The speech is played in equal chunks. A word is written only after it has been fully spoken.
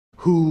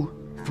Who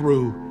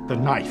threw the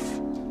knife?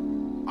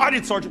 I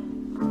did,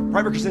 Sergeant.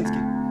 Private Krasinski.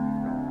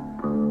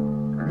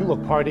 You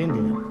look part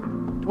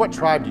Indian. To what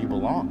tribe do you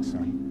belong,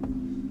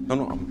 son?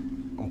 No,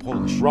 I'm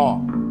Polish.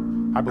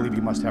 Wrong. I believe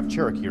you must have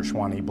Cherokee or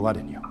Shawnee blood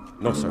in you.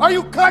 No, sir. Are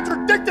you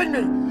contradicting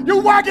me? You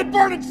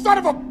wagon-burning son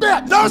of a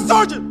bitch! No,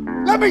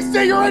 Sergeant! Let me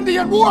see your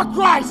Indian war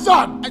cry,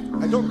 son!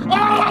 I don't...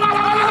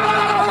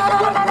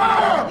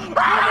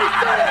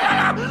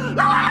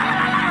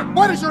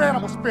 What is your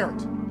animal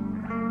spirit?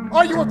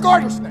 Are you a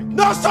garter snake?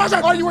 No,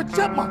 Sergeant! Are you a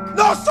chipmunk?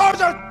 No,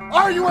 Sergeant!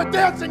 Are you a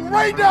dancing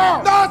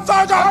reindeer? No,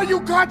 Sergeant! Are you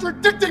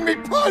contradicting me,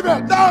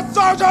 Private? No,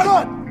 Sergeant!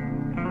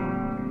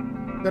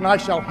 Good. Then I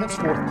shall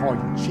henceforth call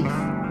you Chief,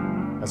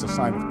 as a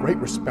sign of great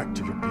respect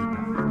to your people.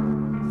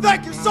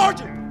 Thank you,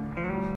 Sergeant!